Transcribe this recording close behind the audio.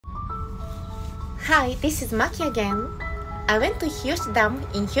Hi, this is Maki again. I went to Hiyoshi Dam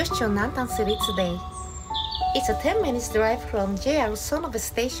in Hiyoshi-cho, Nantan City today. It's a 10 minutes drive from JR Sonobe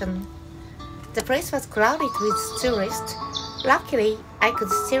Station. The place was crowded with tourists. Luckily, I could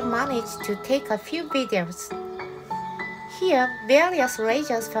still manage to take a few videos. Here, various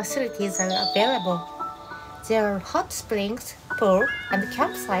leisure facilities are available. There are hot springs, pool, and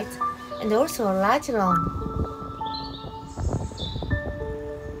campsites, and also a large lawn.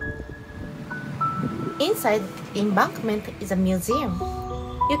 Inside the embankment is a museum.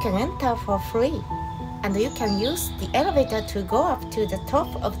 You can enter for free, and you can use the elevator to go up to the top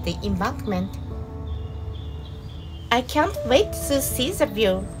of the embankment. I can't wait to see the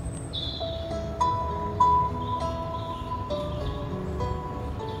view.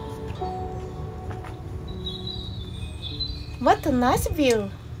 What a nice view!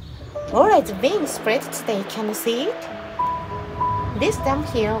 Water is being spread today, can you see it? This dam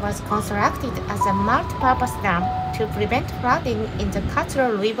here was constructed as a multi-purpose dam to prevent flooding in the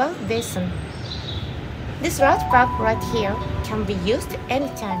Katsura River basin. This large park right here can be used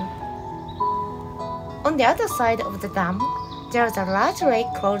anytime. On the other side of the dam, there is a large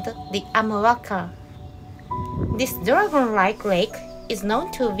lake called the Amawaka. This dragon-like lake is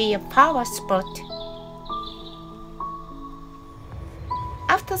known to be a power spot.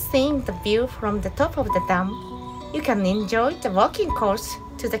 After seeing the view from the top of the dam, you can enjoy the walking course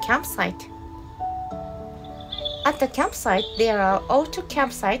to the campsite. At the campsite, there are auto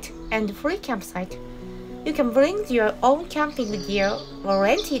campsite and free campsite. You can bring your own camping gear or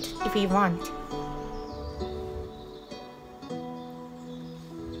rent it if you want.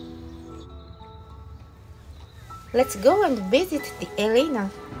 Let's go and visit the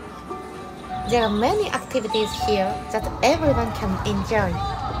arena. There are many activities here that everyone can enjoy.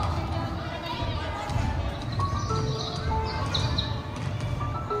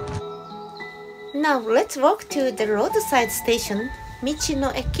 Now let's walk to the roadside station, Michi no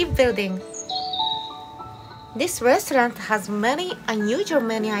Eki building. This restaurant has many unusual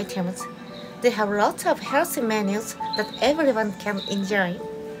menu items. They have lots of healthy menus that everyone can enjoy.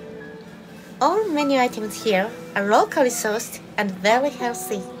 All menu items here are locally sourced and very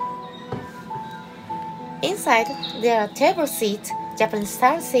healthy. Inside, there are table seats,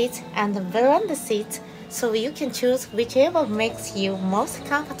 Japanese-style seats, and veranda seats, so you can choose whichever makes you most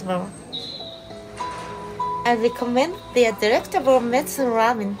comfortable. I recommend their delectable medicine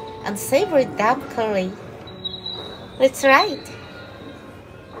ramen and savory dam curry. Let's try it!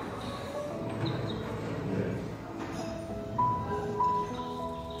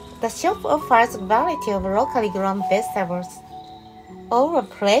 The shop offers a variety of locally grown vegetables. All are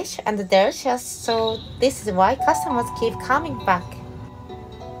fresh and delicious, so this is why customers keep coming back.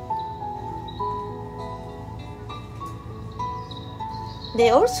 They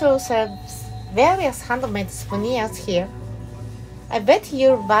also serve various handmade souvenirs here. I bet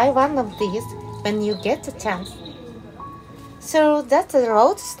you'll buy one of these when you get the chance. So that's the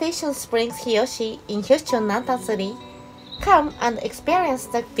road station Springs Hiyoshi in Hiyoshi-cho, Nantan City. Come and experience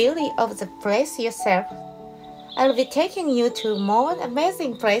the beauty of the place yourself. I'll be taking you to more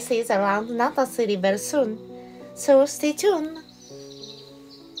amazing places around Nantan City very soon, so stay tuned.